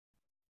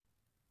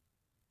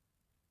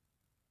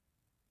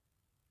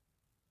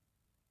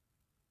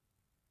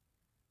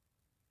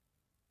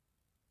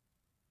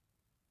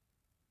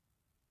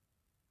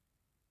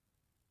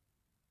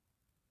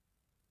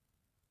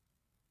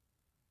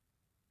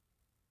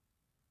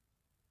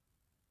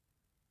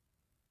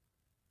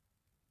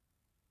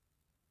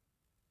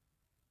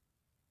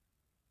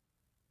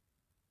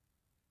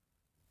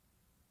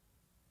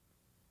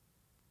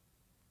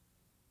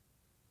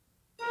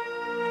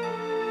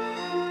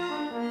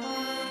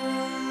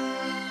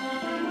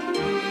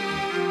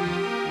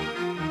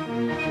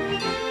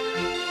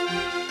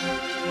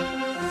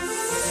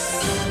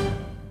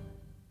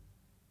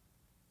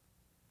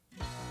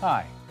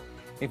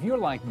If you're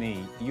like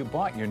me, you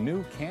bought your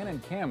new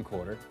Canon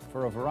camcorder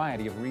for a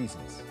variety of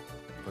reasons.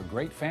 For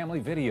great family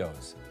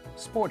videos,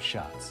 sports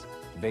shots,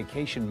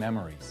 vacation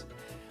memories.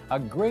 A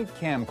great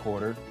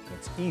camcorder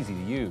that's easy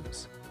to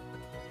use.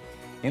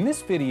 In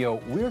this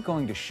video, we're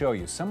going to show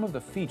you some of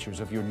the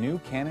features of your new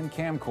Canon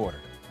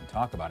camcorder and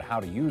talk about how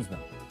to use them.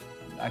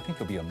 I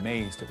think you'll be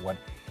amazed at what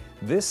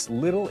this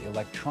little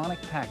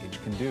electronic package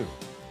can do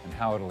and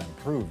how it'll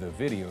improve the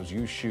videos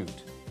you shoot.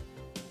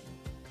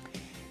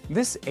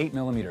 This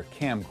 8mm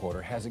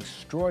camcorder has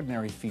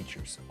extraordinary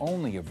features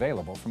only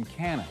available from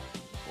Canon.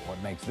 But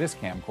what makes this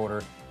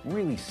camcorder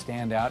really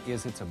stand out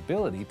is its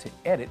ability to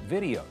edit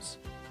videos.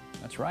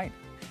 That's right.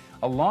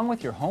 Along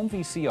with your home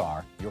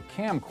VCR, your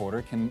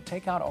camcorder can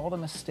take out all the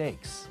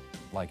mistakes,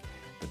 like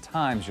the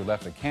times you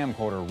left the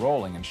camcorder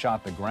rolling and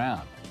shot the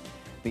ground,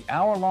 the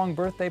hour-long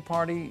birthday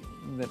party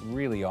that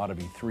really ought to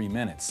be 3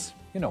 minutes.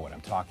 You know what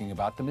I'm talking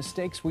about, the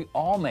mistakes we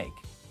all make.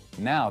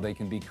 Now they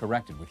can be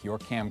corrected with your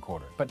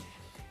camcorder. But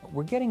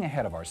we're getting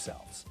ahead of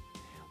ourselves.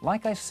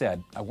 Like I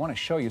said, I want to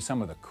show you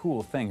some of the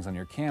cool things on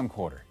your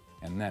camcorder,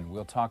 and then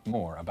we'll talk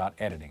more about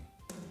editing.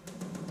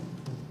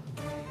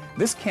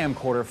 This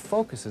camcorder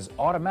focuses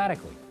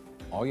automatically.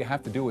 All you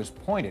have to do is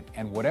point it,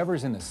 and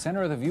whatever's in the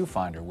center of the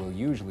viewfinder will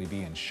usually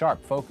be in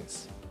sharp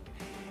focus.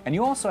 And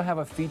you also have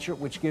a feature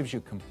which gives you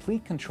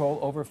complete control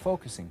over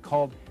focusing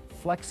called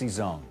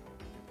FlexiZone.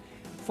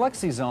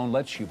 FlexiZone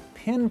lets you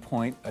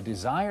pinpoint a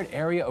desired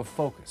area of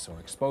focus or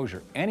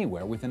exposure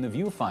anywhere within the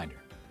viewfinder.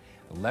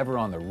 The lever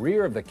on the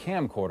rear of the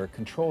camcorder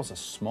controls a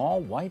small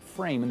white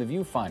frame in the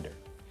viewfinder.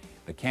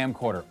 The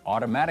camcorder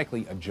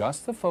automatically adjusts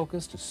the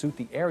focus to suit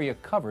the area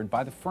covered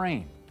by the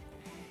frame.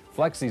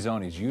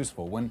 FlexiZone is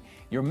useful when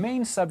your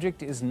main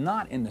subject is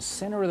not in the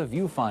center of the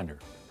viewfinder,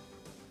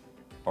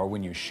 or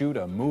when you shoot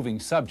a moving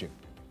subject,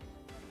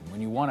 when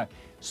you want to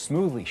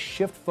smoothly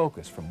shift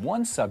focus from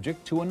one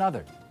subject to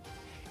another.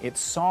 It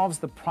solves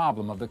the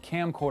problem of the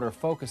camcorder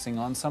focusing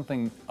on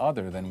something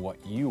other than what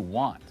you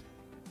want.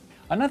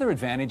 Another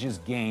advantage is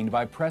gained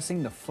by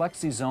pressing the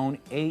FlexiZone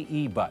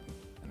AE button.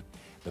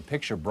 The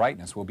picture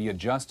brightness will be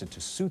adjusted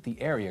to suit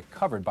the area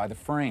covered by the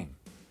frame.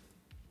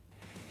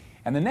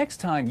 And the next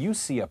time you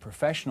see a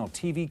professional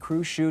TV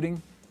crew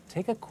shooting,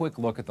 take a quick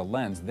look at the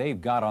lens they've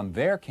got on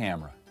their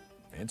camera.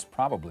 It's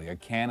probably a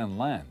Canon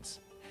lens.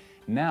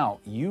 Now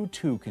you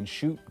too can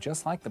shoot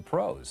just like the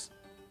pros.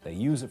 They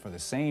use it for the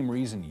same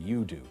reason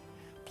you do.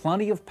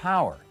 Plenty of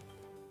power.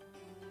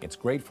 It's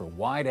great for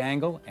wide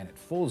angle, and at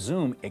full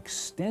zoom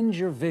extends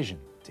your vision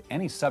to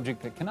any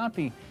subject that cannot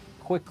be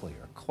quickly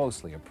or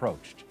closely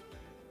approached.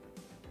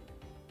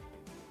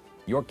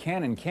 Your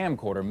Canon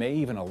camcorder may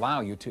even allow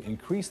you to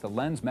increase the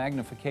lens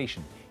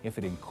magnification if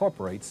it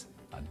incorporates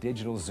a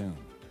digital zoom.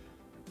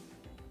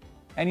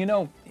 And you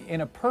know,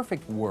 in a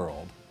perfect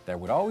world, there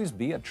would always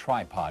be a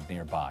tripod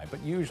nearby,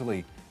 but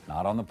usually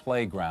not on the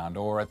playground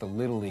or at the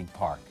Little League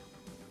park.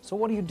 So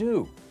what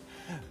do?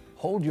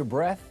 Hold your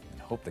breath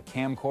and hope the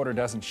camcorder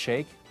doesn't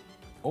shake?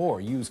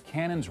 Or use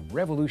Canon's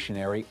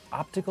revolutionary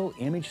optical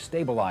image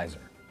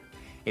stabilizer.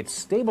 It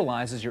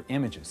stabilizes your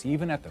images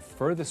even at the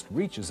furthest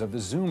reaches of the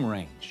zoom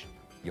range.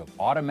 You'll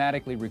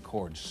automatically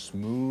record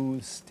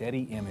smooth,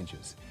 steady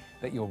images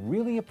that you'll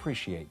really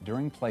appreciate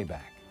during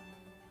playback.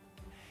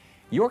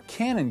 Your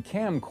Canon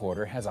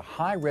camcorder has a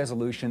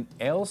high-resolution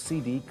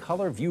LCD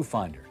color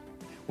viewfinder,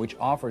 which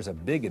offers a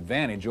big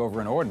advantage over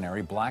an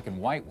ordinary black and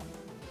white one.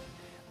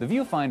 The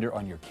viewfinder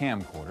on your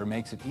camcorder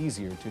makes it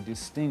easier to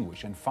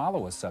distinguish and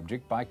follow a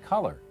subject by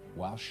color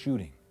while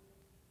shooting.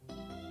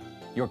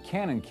 Your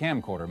Canon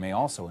camcorder may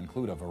also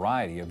include a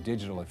variety of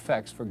digital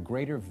effects for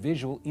greater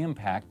visual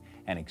impact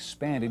and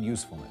expanded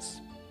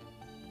usefulness.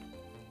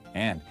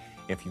 And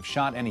if you've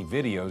shot any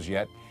videos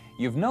yet,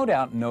 you've no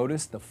doubt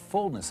noticed the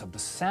fullness of the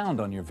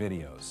sound on your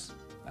videos.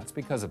 That's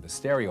because of the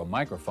stereo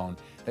microphone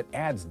that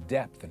adds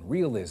depth and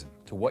realism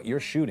to what you're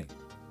shooting.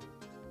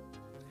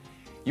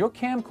 Your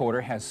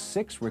camcorder has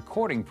 6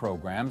 recording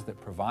programs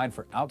that provide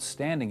for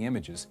outstanding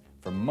images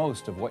for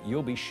most of what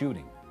you'll be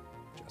shooting.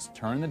 Just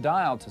turn the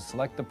dial to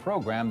select the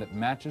program that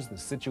matches the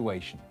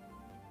situation.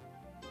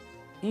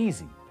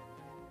 Easy.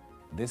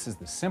 This is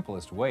the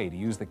simplest way to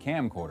use the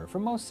camcorder for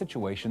most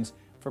situations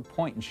for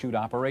point-and-shoot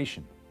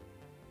operation.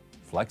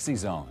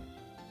 FlexiZone.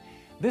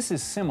 This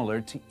is similar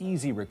to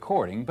easy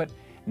recording, but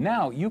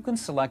now you can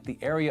select the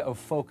area of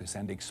focus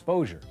and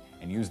exposure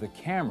and use the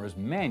camera's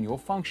manual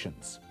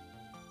functions.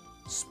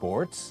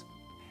 Sports.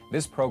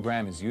 This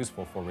program is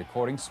useful for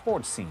recording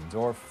sports scenes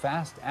or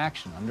fast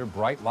action under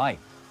bright light.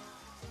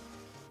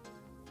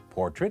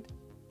 Portrait.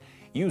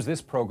 Use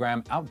this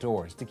program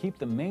outdoors to keep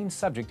the main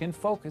subject in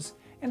focus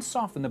and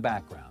soften the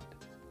background.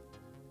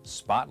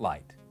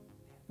 Spotlight.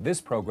 This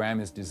program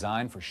is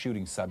designed for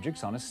shooting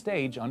subjects on a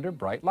stage under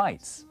bright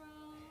lights.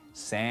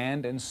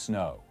 Sand and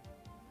snow.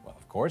 Well,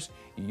 of course,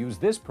 you use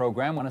this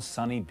program on a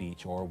sunny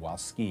beach or while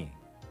skiing.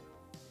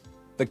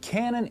 The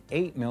Canon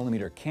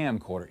 8mm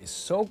camcorder is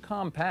so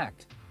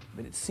compact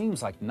that it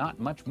seems like not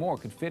much more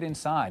could fit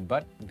inside,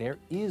 but there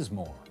is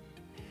more.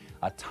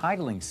 a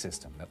titling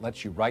system that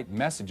lets you write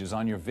messages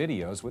on your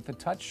videos with the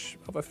touch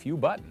of a few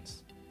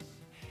buttons.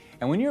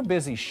 And when you're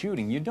busy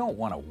shooting, you don't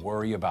want to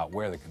worry about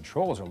where the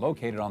controls are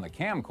located on the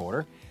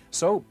camcorder,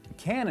 so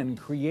Canon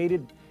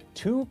created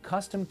 2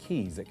 custom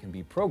keys that can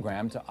be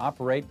programmed to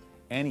operate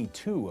any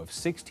 2 of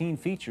 16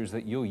 features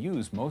that you'll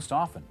use most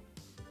often.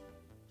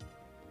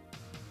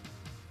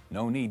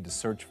 No need to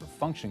search for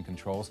function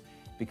controls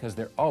because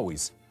they're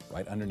always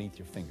right underneath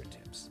your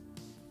fingertips.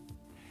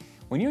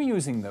 When you're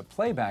using the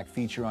playback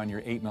feature on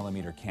your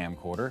 8mm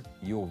camcorder,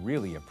 you'll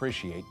really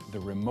appreciate the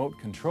remote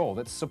control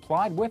that's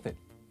supplied with it.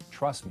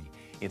 Trust me,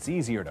 it's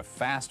easier to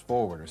fast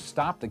forward or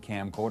stop the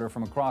camcorder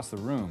from across the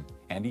room.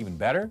 And even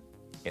better,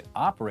 it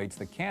operates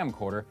the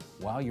camcorder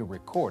while you're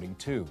recording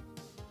too.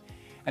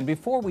 And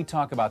before we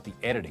talk about the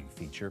editing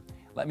feature,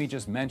 let me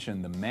just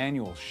mention the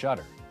manual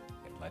shutter.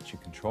 It lets you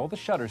control the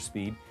shutter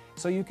speed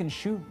so you can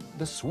shoot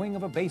the swing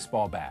of a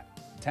baseball bat,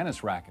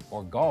 tennis racket,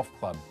 or golf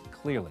club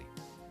clearly.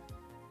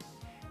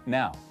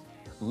 Now,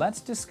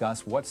 let's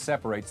discuss what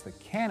separates the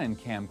Canon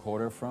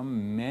camcorder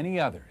from many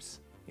others.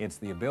 It's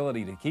the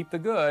ability to keep the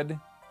good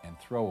and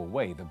throw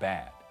away the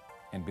bad.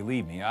 And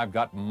believe me, I've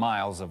got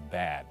miles of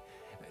bad.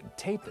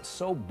 Tape that's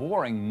so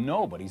boring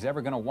nobody's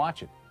ever going to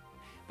watch it.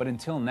 But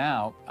until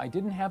now, I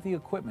didn't have the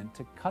equipment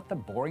to cut the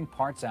boring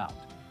parts out.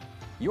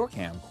 Your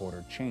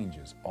camcorder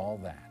changes all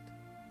that.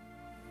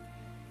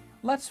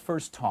 Let's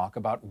first talk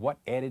about what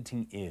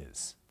editing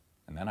is.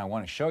 And then I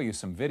want to show you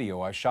some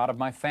video I shot of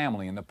my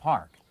family in the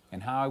park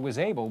and how I was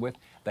able, with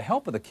the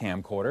help of the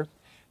camcorder,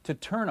 to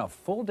turn a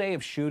full day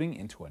of shooting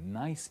into a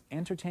nice,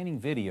 entertaining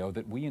video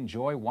that we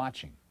enjoy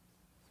watching.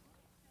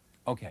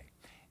 Okay,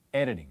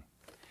 editing.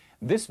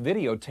 This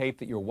videotape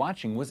that you're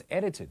watching was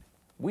edited.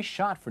 We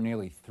shot for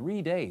nearly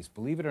 3 days,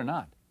 believe it or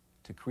not,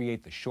 to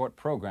create the short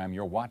program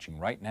you're watching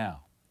right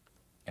now.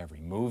 Every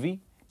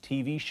movie,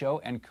 TV show,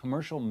 and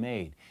commercial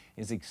made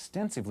is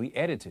extensively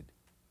edited.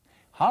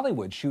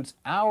 Hollywood shoots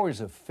hours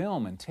of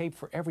film and tape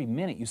for every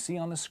minute you see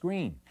on the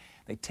screen.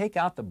 They take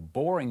out the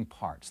boring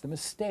parts, the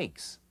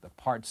mistakes, the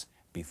parts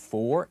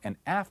before and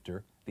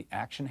after the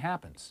action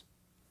happens.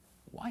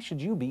 Why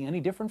should you be any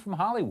different from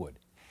Hollywood?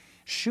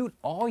 Shoot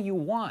all you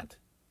want,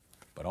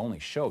 but only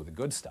show the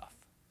good stuff.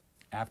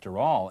 After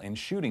all, in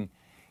shooting,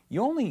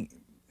 you only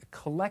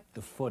collect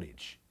the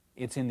footage.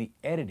 It's in the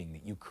editing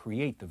that you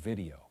create the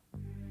video.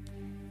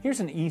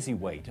 Here's an easy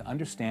way to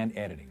understand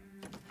editing.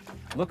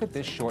 Look at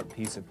this short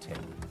piece of tape.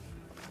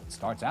 It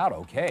starts out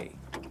okay,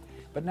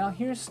 but now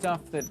here's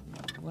stuff that,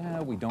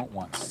 well, we don't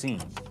want seen.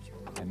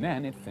 And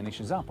then it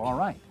finishes up all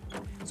right.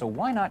 So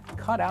why not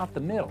cut out the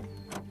middle?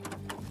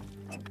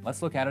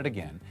 Let's look at it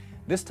again.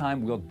 This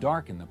time we'll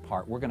darken the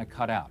part we're going to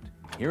cut out.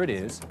 Here it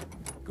is,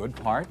 good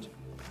part.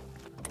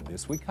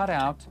 This we cut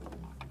out,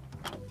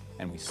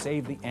 and we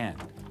save the end.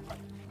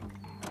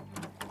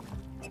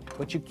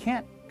 But you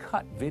can't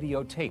cut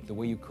videotape the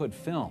way you could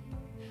film.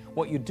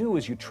 What you do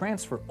is you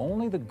transfer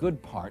only the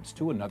good parts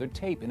to another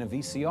tape in a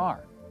VCR.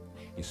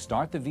 You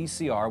start the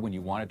VCR when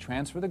you want to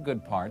transfer the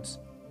good parts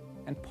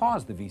and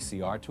pause the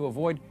VCR to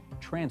avoid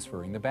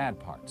transferring the bad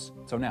parts.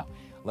 So now,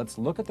 let's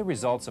look at the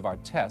results of our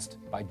test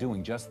by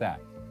doing just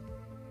that.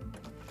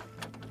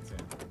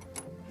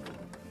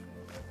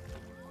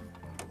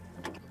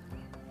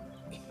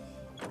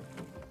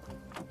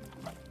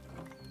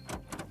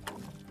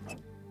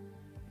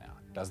 Now,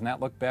 doesn't that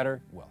look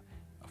better? Well,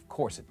 of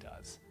course it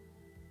does.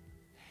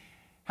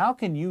 How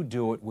can you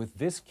do it with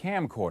this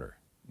camcorder?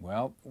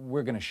 Well,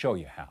 we're going to show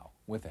you how,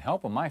 with the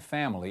help of my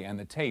family and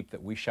the tape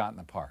that we shot in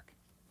the park.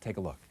 Take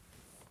a look.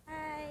 Hi.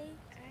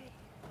 Hi.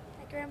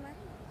 Hi, Grandma.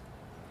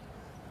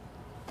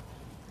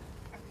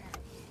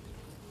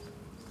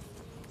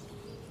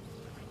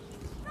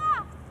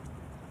 Stop!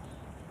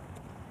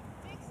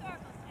 Big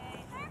circle,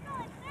 Tay. Circle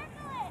it,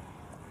 circle it!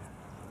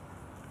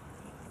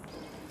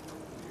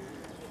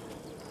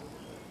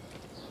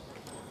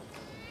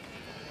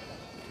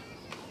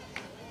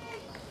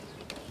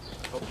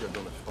 I hope you're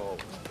going to fall.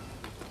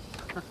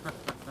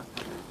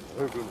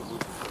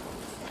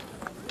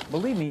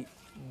 Believe me,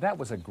 that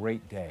was a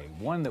great day,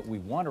 one that we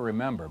want to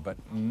remember, but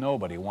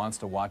nobody wants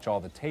to watch all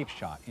the tape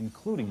shot,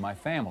 including my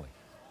family.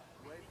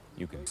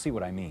 You can see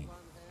what I mean.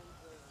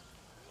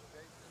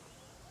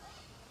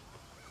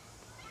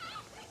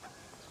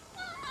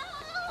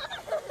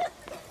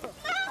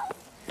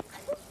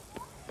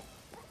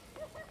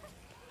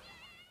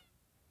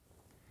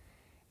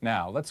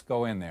 Now, let's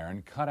go in there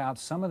and cut out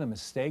some of the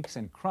mistakes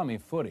and crummy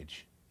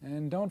footage.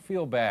 And don't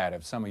feel bad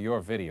if some of your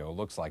video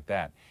looks like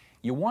that.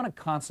 You want to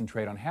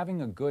concentrate on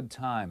having a good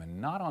time and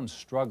not on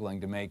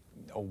struggling to make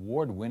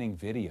award-winning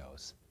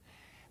videos.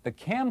 The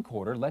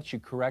camcorder lets you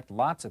correct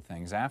lots of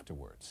things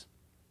afterwards.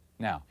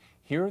 Now,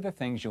 here are the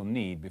things you'll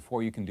need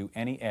before you can do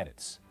any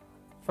edits.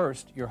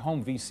 First, your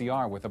home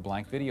VCR with a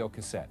blank video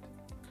cassette.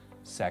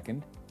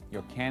 Second,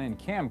 your Canon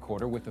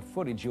camcorder with the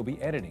footage you'll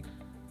be editing.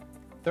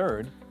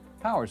 Third,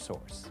 power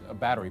source, a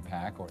battery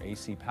pack or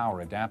AC power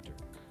adapter.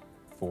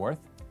 Fourth,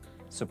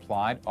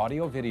 supplied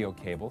audio-video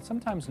cable,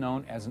 sometimes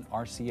known as an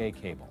RCA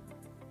cable.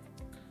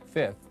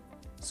 Fifth,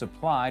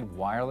 supplied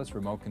wireless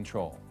remote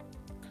control.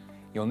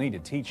 You'll need to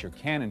teach your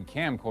Canon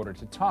camcorder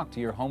to talk to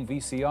your home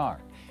VCR,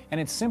 and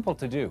it's simple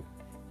to do.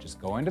 Just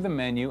go into the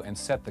menu and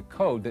set the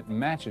code that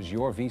matches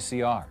your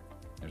VCR.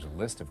 There's a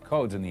list of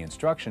codes in the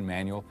instruction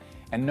manual,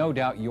 and no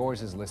doubt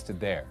yours is listed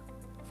there.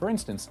 For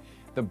instance,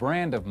 the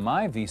brand of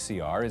my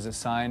VCR is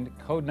assigned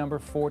code number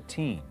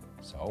 14,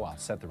 so I'll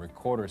set the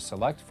Recorder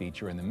Select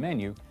feature in the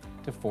menu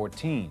to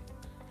 14.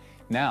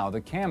 Now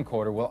the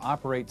camcorder will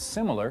operate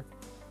similar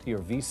to your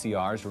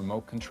VCR's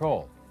remote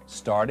control,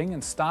 starting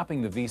and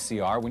stopping the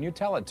VCR when you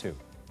tell it to.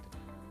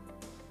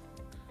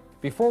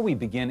 Before we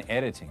begin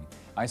editing,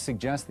 I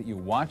suggest that you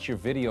watch your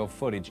video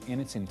footage in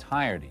its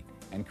entirety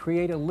and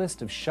create a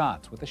list of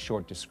shots with a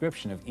short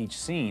description of each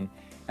scene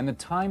and the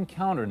time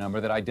counter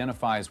number that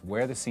identifies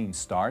where the scene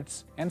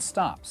starts and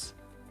stops.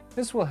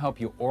 This will help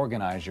you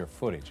organize your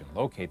footage and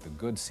locate the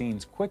good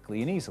scenes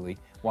quickly and easily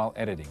while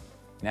editing.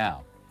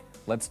 Now,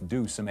 let's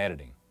do some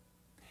editing.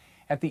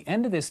 At the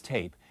end of this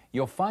tape,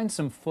 you'll find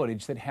some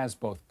footage that has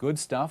both good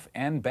stuff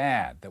and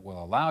bad that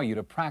will allow you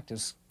to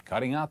practice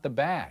cutting out the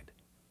bad.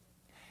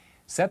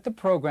 Set the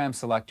program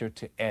selector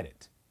to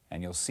Edit,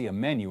 and you'll see a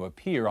menu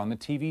appear on the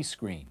TV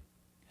screen.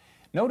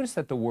 Notice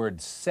that the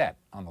word Set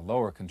on the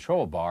lower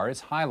control bar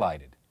is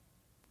highlighted.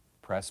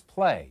 Press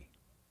Play.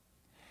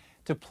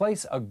 To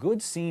place a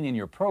good scene in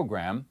your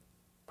program,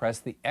 press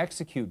the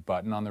Execute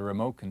button on the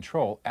remote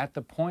control at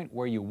the point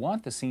where you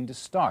want the scene to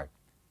start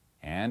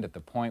and at the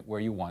point where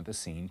you want the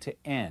scene to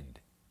end.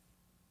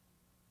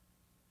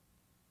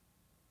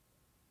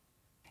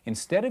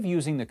 Instead of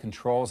using the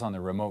controls on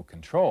the remote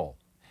control,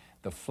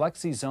 the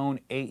FlexiZone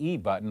AE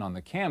button on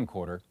the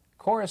camcorder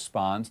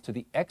corresponds to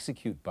the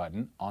Execute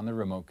button on the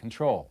remote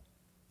control.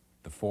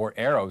 The 4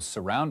 arrows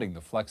surrounding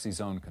the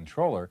FlexiZone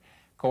controller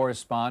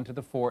correspond to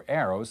the 4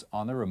 arrows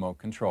on the remote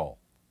control.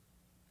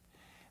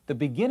 The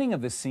beginning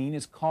of the scene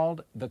is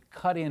called the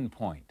cut-in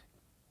point,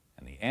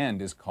 and the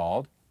end is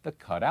called the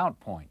cut-out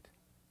point.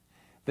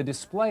 The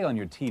display on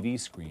your TV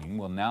screen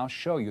will now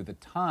show you the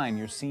time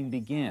your scene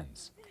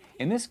begins.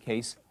 In this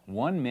case,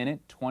 1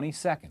 minute 20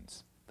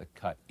 seconds. The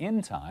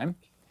cut-in time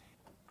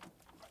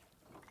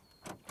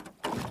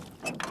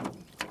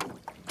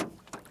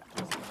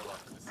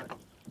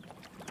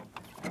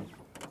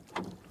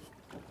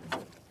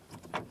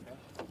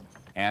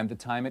and the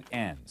time it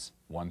ends,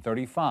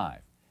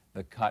 1:35,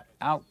 the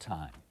cut-out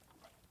time.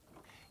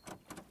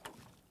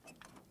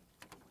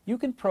 You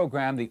can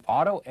program the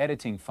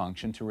auto-editing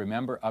function to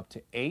remember up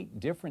to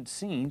 8 different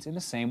scenes in the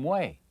same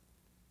way.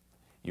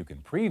 You can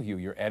preview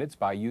your edits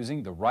by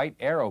using the right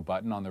arrow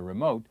button on the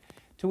remote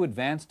to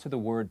advance to the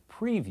word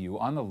Preview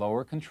on the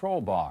lower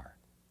control bar.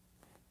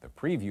 The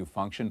Preview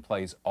function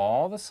plays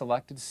all the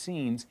selected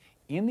scenes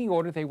in the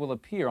order they will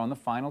appear on the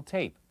final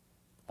tape,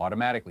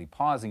 automatically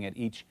pausing at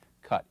each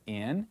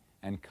cut-in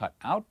and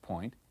cut-out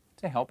point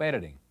to help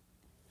editing.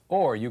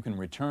 Or you can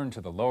return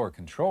to the lower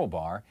control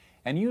bar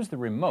and use the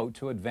remote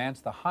to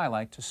advance the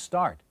highlight to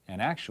start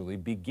and actually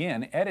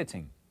begin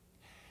editing.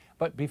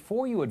 But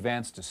before you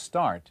advance to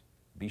start,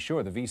 be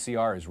sure the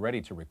VCR is ready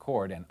to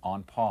record and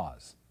on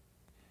pause.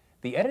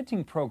 The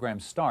editing program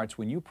starts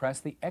when you press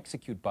the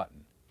Execute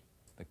button.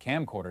 The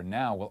camcorder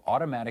now will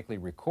automatically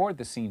record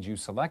the scenes you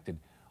selected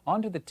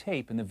onto the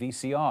tape in the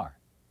VCR.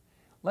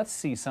 Let's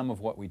see some of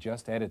what we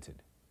just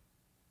edited.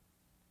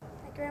 Hi,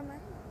 Grandma.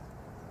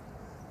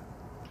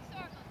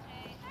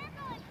 Circle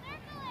it,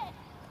 circle it.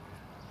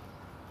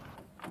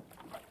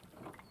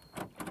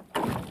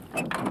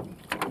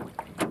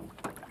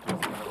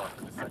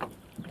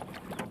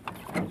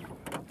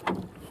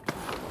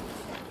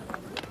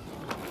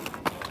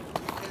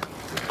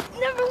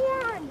 Number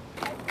 1!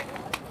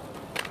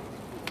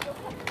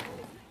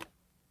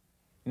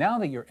 Now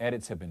that your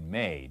edits have been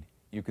made,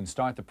 you can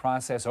start the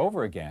process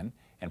over again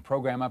and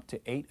program up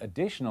to 8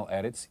 additional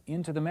edits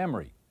into the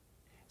memory.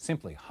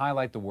 Simply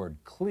highlight the word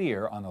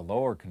Clear on the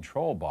lower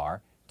control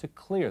bar to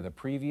clear the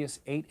previous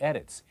 8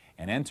 edits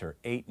and enter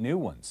 8 new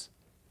ones.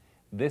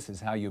 This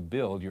is how you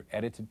build your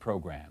edited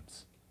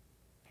programs.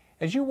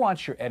 As you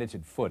watch your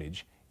edited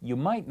footage, you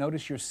might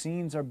notice your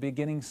scenes are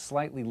beginning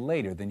slightly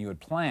later than you had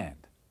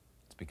planned.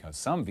 It's because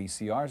some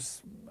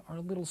VCRs are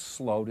a little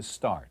slow to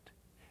start.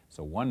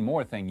 So one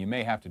more thing you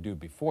may have to do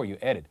before you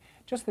edit,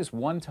 just this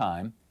one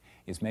time,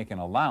 is make an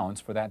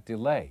allowance for that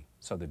delay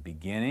so the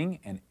beginning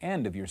and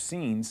end of your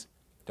scenes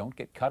don't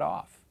get cut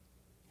off.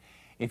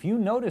 If you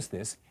notice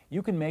this,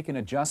 you can make an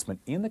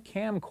adjustment in the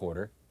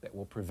camcorder that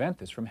will prevent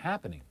this from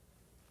happening.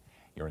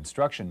 Your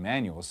instruction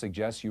manual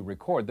suggests you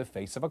record the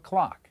face of a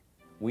clock.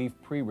 We've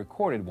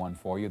pre-recorded one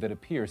for you that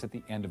appears at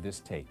the end of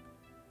this tape.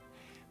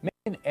 Make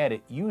an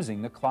edit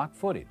using the clock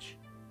footage.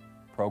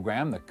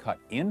 Program the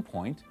cut-in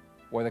point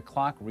where the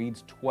clock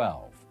reads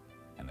 12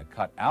 and the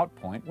cut-out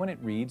point when it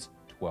reads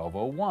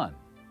 12:01.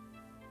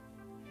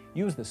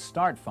 Use the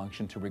Start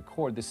function to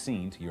record the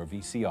scene to your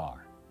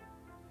VCR.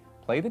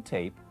 Play the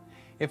tape.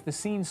 If the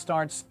scene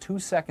starts 2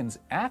 seconds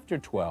after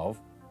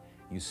 12,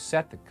 you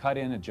set the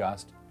cut-in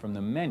adjust from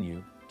the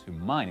menu to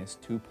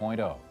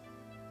 -2.0.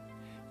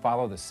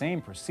 Follow the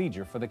same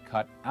procedure for the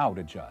cut-out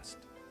adjust.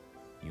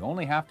 You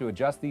only have to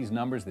adjust these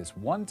numbers this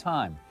one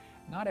time,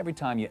 not every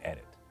time you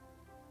edit.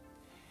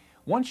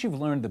 Once you've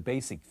learned the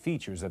basic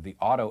features of the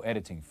auto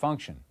editing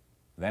function,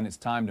 then it's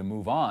time to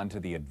move on to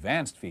the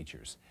advanced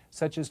features,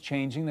 such as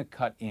changing the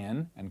cut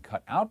in and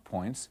cut out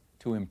points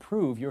to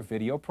improve your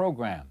video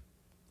program.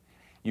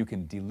 You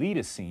can delete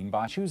a scene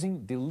by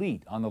choosing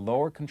Delete on the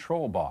lower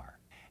control bar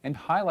and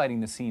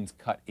highlighting the scene's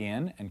cut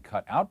in and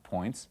cut out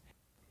points.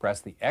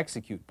 Press the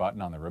Execute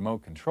button on the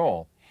remote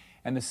control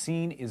and the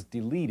scene is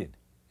deleted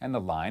and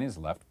the line is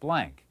left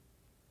blank.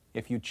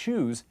 If you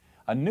choose,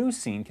 a new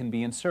scene can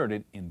be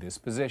inserted in this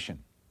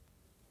position.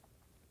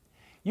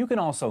 You can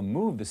also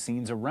move the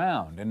scenes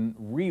around and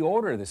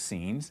reorder the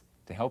scenes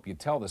to help you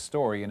tell the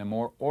story in a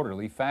more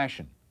orderly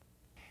fashion.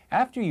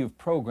 After you've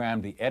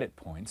programmed the edit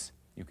points,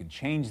 you can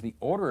change the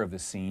order of the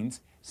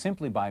scenes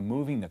simply by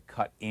moving the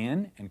cut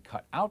in and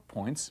cut out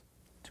points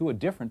to a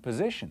different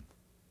position.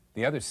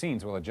 The other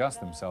scenes will adjust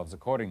themselves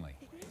accordingly.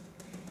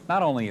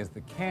 Not only is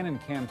the Canon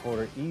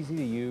camcorder easy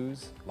to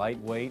use,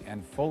 lightweight,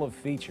 and full of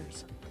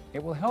features,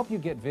 it will help you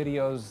get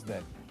videos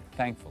that,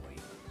 thankfully,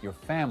 your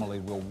family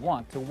will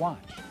want to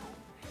watch.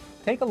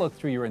 Take a look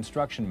through your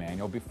instruction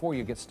manual before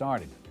you get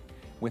started.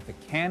 With the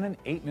Canon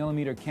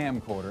 8mm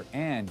camcorder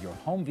and your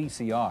home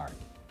VCR,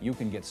 you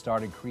can get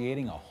started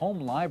creating a home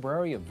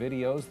library of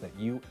videos that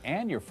you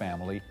and your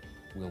family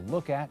will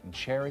look at and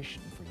cherish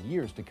for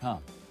years to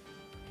come.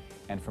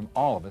 And from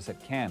all of us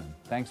at Canon,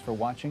 thanks for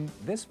watching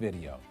this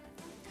video.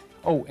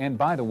 Oh, and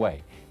by the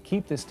way,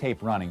 keep this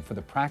tape running for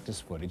the practice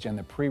footage and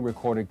the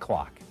pre-recorded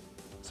clock.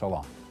 So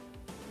long.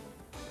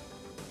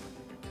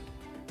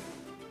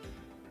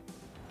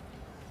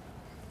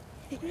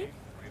 Hi.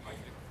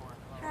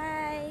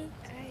 Hi.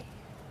 Hi,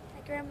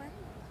 Grandma.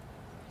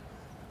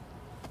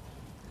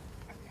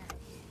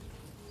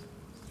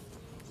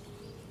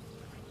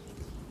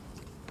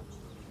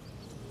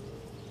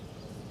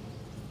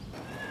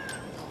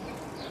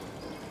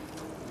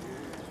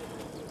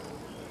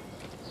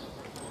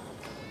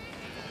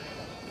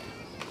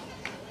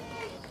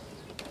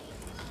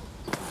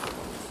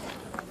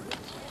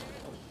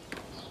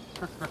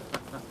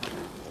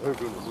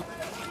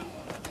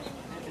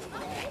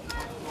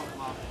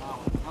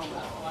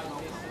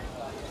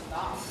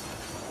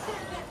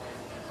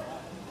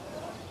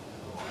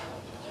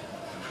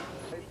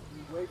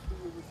 Wait for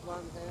you with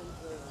one hand,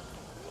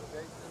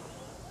 Jason.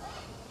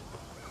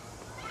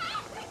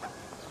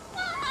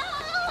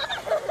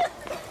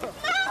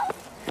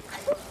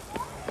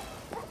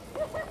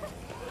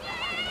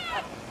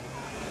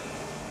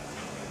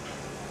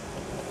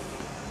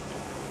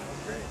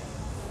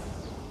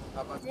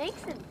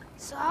 Jason,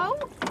 so?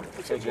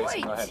 What's Hey, your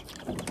Jason, point? go ahead.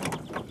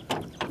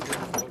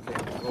 Okay,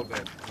 go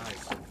back.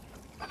 Nice.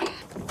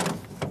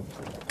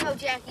 No,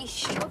 Jackie,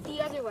 shoot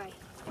the other way.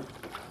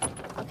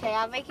 Okay,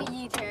 I'll make a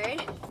U-turn.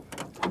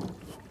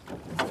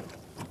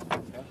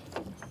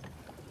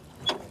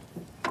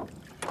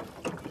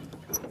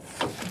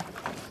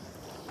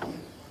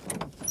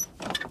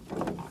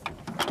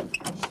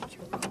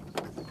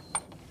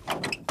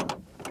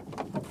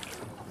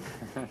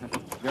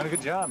 You're doing a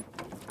good job.